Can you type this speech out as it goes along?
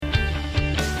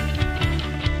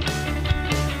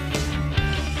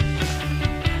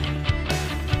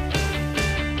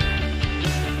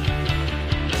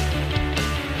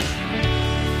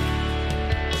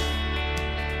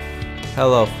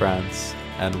Hello friends,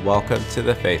 and welcome to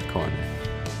the Faith Corner.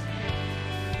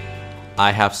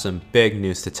 I have some big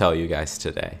news to tell you guys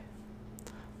today.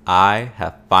 I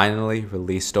have finally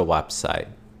released a website.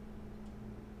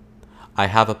 I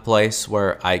have a place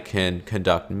where I can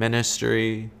conduct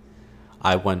ministry.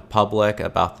 I went public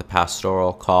about the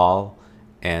pastoral call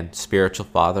and spiritual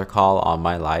father call on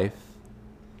my life.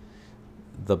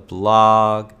 The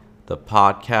blog, the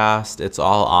podcast, it's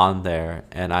all on there,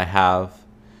 and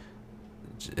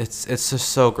it's just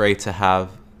so great to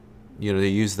have, to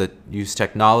use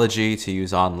technology, to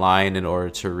use online in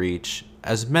order to reach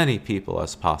as many people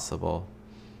as possible.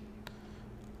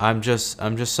 I'm just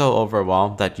so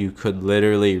overwhelmed that you could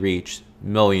literally reach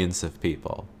millions of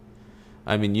people.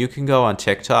 I mean, you can go on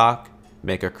TikTok,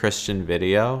 make a Christian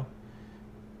video,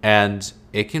 and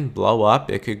it can blow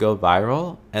up, it could go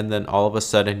viral, and then all of a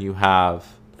sudden you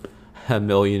have 1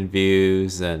 million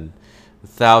views and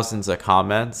thousands of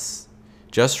comments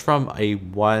just from a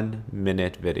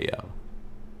 1-minute video.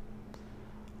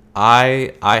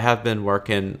 I have been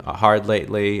working hard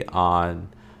lately on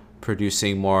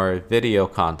producing more video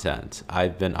content.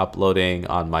 I've been uploading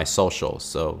on my socials.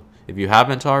 So if you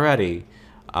haven't already,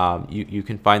 you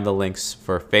can find the links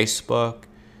for Facebook,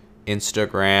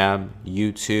 Instagram,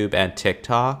 YouTube, and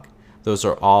TikTok. Those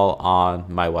are all on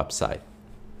my website,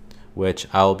 which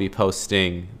I'll be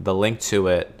posting the link to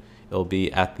it. It'll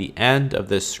be at the end of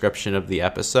the description of the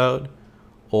episode,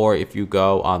 or if you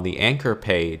go on the Anchor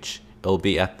page, it'll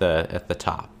be at the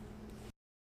top.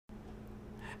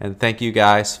 And thank you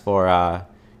guys for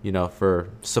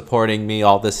supporting me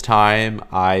all this time.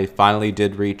 I finally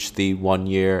did reach the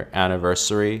 1-year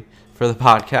anniversary for the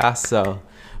podcast, so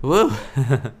woo!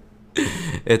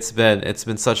 It's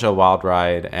been such a wild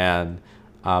ride, and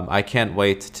I can't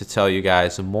wait to tell you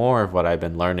guys more of what I've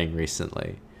been learning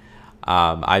recently.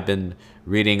 I've been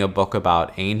reading a book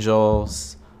about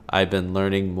angels. I've been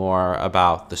learning more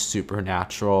about the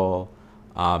supernatural,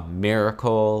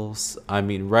 miracles. I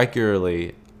mean,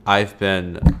 regularly, I've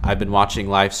been watching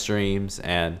live streams,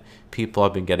 and people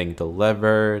have been getting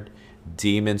delivered,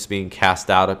 demons being cast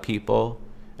out of people,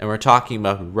 and we're talking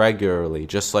about regularly,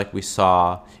 just like we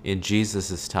saw in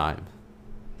Jesus's time.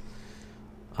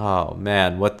 Oh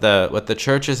man, what the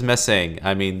church is missing.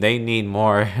 I mean, they need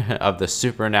more of the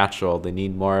supernatural. They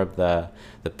need more of the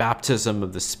baptism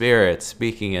of the Spirit,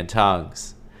 speaking in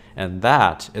tongues. And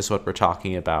that is what we're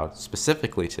talking about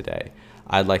specifically today.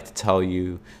 I'd like to tell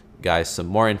you guys some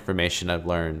more information I've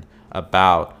learned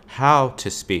about how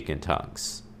to speak in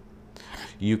tongues.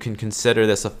 You can consider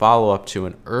this a follow-up to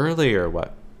an earlier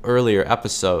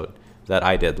episode that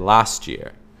I did last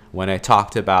year, when I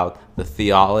talked about the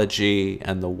theology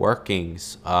and the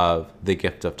workings of the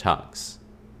gift of tongues.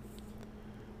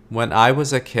 When I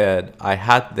was a kid, I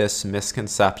had this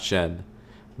misconception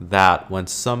that when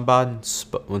someone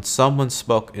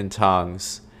spoke in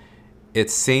tongues,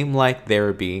 it seemed like they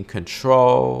were being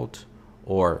controlled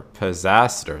or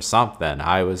possessed or something.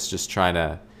 I was just trying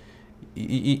to,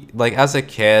 as a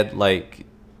kid,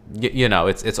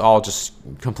 it's all just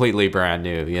completely brand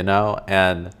new,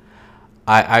 and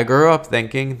I grew up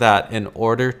thinking that in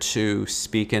order to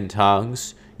speak in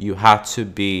tongues, you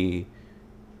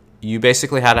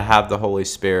basically had to have the Holy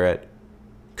Spirit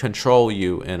control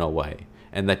you in a way,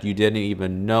 and that you didn't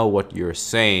even know what you were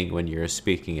saying when you were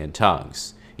speaking in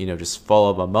tongues, just full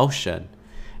of emotion.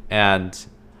 And,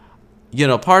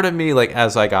 part of me,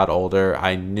 as I got older,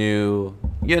 I knew,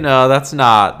 that's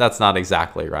not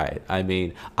exactly right. I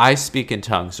mean, I speak in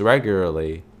tongues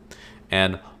regularly,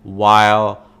 and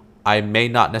while I may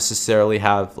not necessarily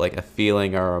have a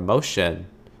feeling or emotion,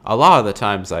 a lot of the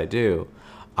times I do,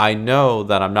 I know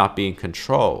that I'm not being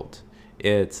controlled.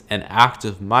 It's an act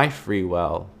of my free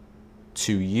will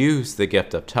to use the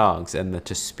gift of tongues and then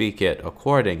to speak it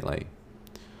accordingly.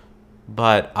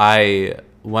 But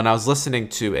when I was listening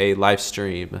to a live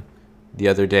stream the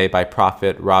other day by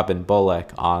Prophet Robin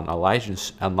Bullock on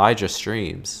Elijah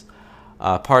Streams,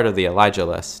 part of the Elijah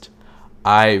List,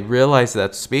 I realized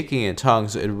that speaking in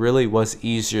tongues, it really was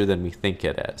easier than we think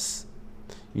it is.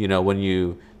 When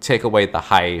you take away the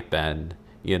hype and,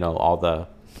 all the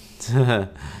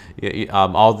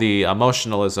all the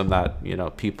emotionalism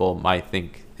that, people might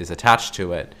think is attached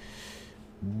to it.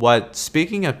 What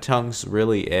speaking of tongues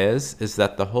really is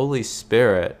that the Holy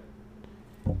Spirit,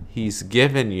 He's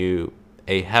given you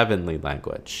a heavenly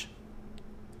language.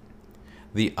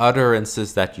 The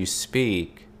utterances that you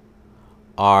speak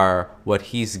are what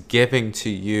He's giving to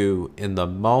you in the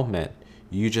moment.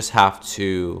 You just have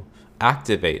to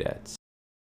activate it.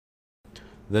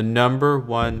 The number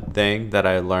one thing that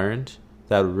I learned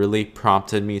that really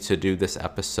prompted me to do this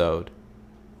episode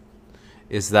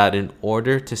is that in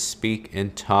order to speak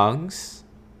in tongues,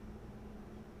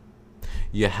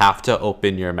 you have to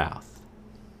open your mouth.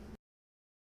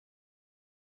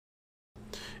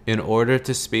 In order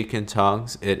to speak in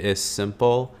tongues, it is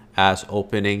simple as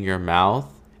opening your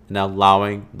mouth and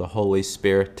allowing the Holy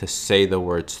Spirit to say the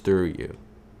words through you.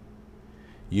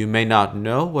 You may not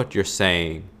know what you're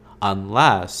saying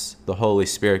unless the Holy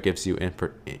Spirit gives you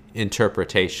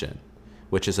interpretation,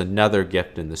 which is another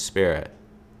gift in the Spirit.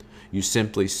 You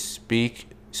simply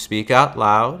speak out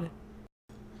loud.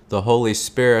 The Holy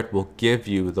Spirit will give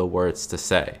you the words to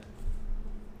say.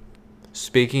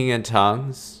 Speaking in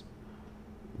tongues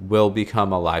will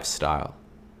become a lifestyle.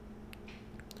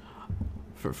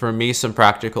 For me, some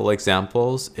practical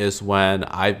examples is when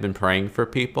I've been praying for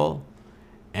people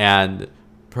and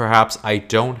perhaps I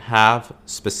don't have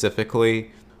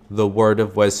specifically the word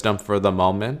of wisdom for the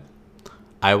moment.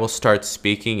 I will start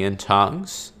speaking in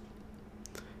tongues,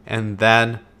 and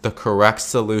then the correct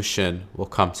solution will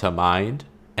come to mind,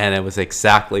 and it was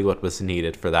exactly what was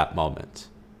needed for that moment.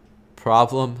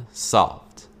 Problem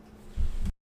solved.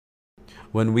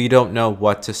 When we don't know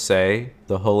what to say,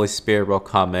 the Holy Spirit will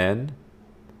come in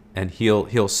and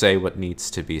he'll say what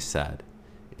needs to be said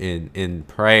in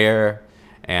prayer,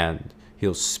 and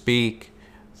he'll speak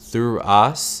through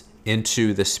us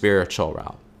into the spiritual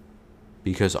realm,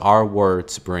 because our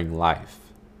words bring life.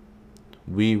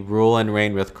 We rule and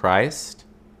reign with Christ,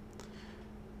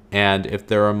 and if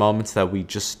there are moments that we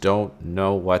just don't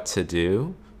know what to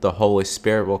do, the Holy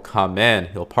Spirit will come in,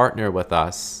 he'll partner with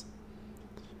us,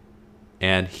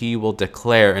 and he will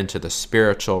declare into the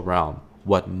spiritual realm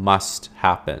what must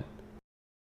happen.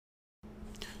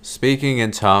 Speaking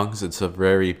in tongues, it's a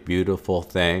very beautiful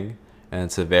thing, and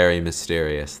it's a very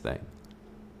mysterious thing.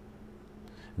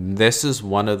 This is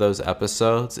one of those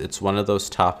episodes, it's one of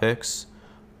those topics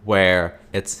where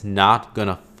it's not going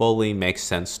to fully make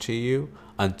sense to you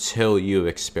until you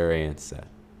experience it.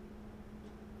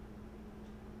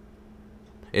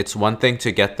 It's one thing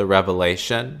to get the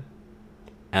revelation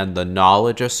and the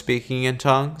knowledge of speaking in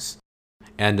tongues,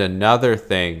 and another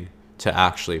thing to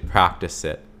actually practice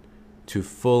it, to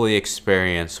fully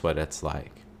experience what it's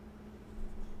like.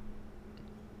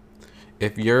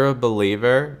 If you're a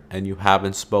believer and you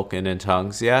haven't spoken in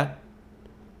tongues yet,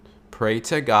 pray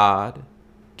to God,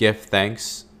 give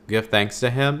thanks to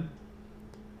him,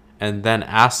 and then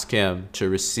ask him to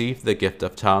receive the gift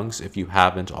of tongues if you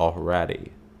haven't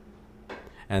already.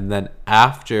 And then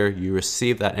after you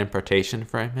receive that impartation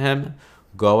from him,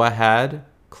 go ahead,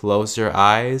 close your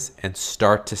eyes, and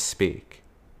start to speak.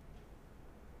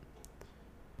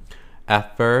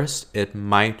 At first, it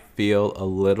might feel a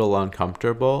little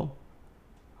uncomfortable,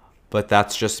 but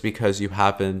that's just because you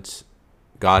haven't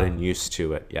gotten used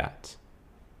to it yet.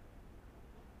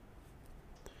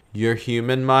 Your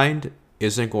human mind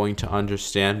isn't going to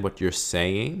understand what you're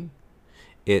saying.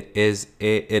 It is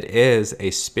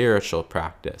a spiritual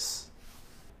practice.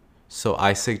 So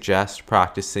I suggest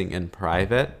practicing in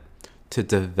private to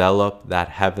develop that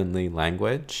heavenly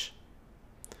language.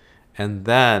 And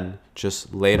then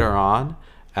just later on,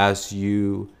 as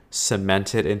you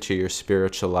cement it into your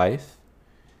spiritual life,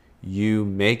 you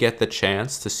may get the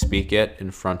chance to speak it in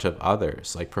front of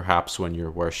others, like perhaps when you're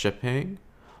worshiping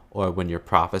or when you're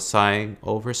prophesying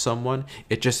over someone.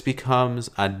 It just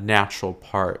becomes a natural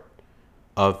part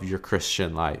of your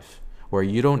Christian life where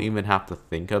you don't even have to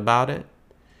think about it.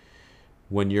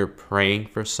 When you're praying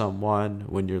for someone,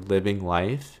 when you're living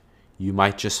life, you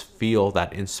might just feel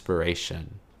that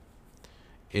inspiration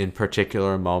in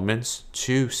particular moments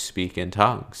to speak in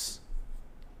tongues.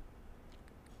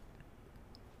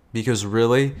 Because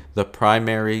really, the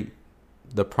primary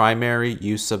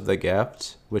use of the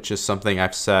gift, which is something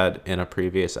I've said in a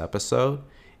previous episode,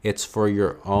 it's for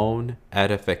your own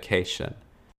edification.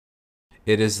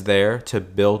 It is there to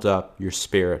build up your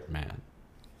spirit man.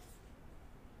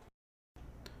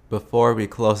 Before we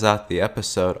close out the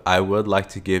episode, I would like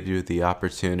to give you the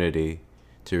opportunity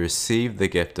to receive the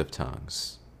gift of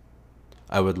tongues.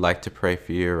 I would like to pray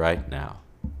for you right now.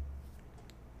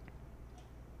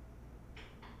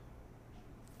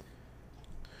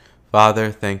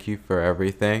 Father, thank you for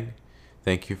everything.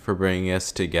 Thank you for bringing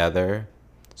us together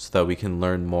so that we can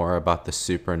learn more about the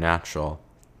supernatural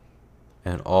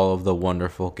and all of the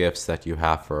wonderful gifts that you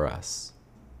have for us.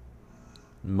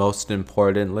 Most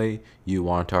importantly, you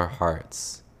want our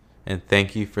hearts. And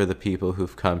thank you for the people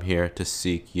who've come here to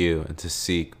seek you and to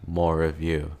seek more of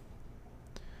you.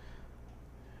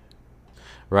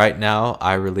 Right now,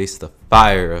 I release the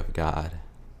fire of God.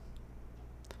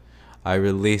 I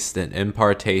released an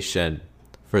impartation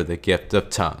for the gift of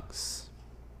tongues.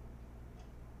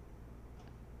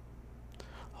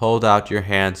 hold out your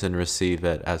hands and receive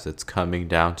it as it's coming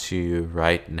down to you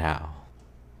right now.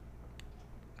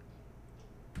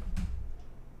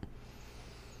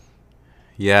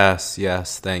 Yes,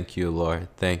 yes, thank you, Lord.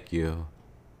 Thank you.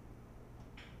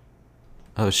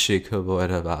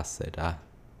 Oshikobodabaseda.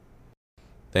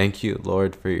 Thank you,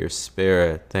 Lord, for your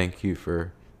spirit. Thank you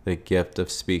for the gift of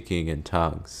speaking in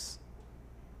tongues.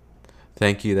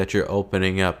 Thank you that you're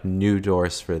opening up new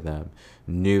doors for them,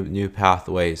 new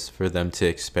pathways for them to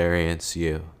experience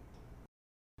you.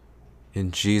 In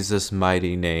Jesus'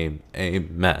 mighty name,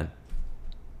 amen.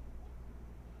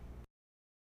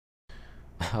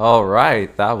 All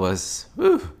right, that was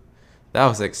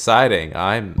exciting.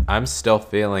 I'm still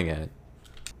feeling it.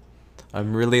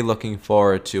 I'm really looking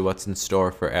forward to what's in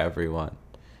store for everyone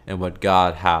and what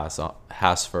God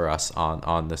has for us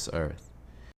on this earth.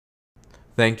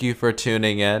 Thank you for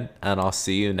tuning in, and I'll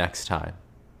see you next time.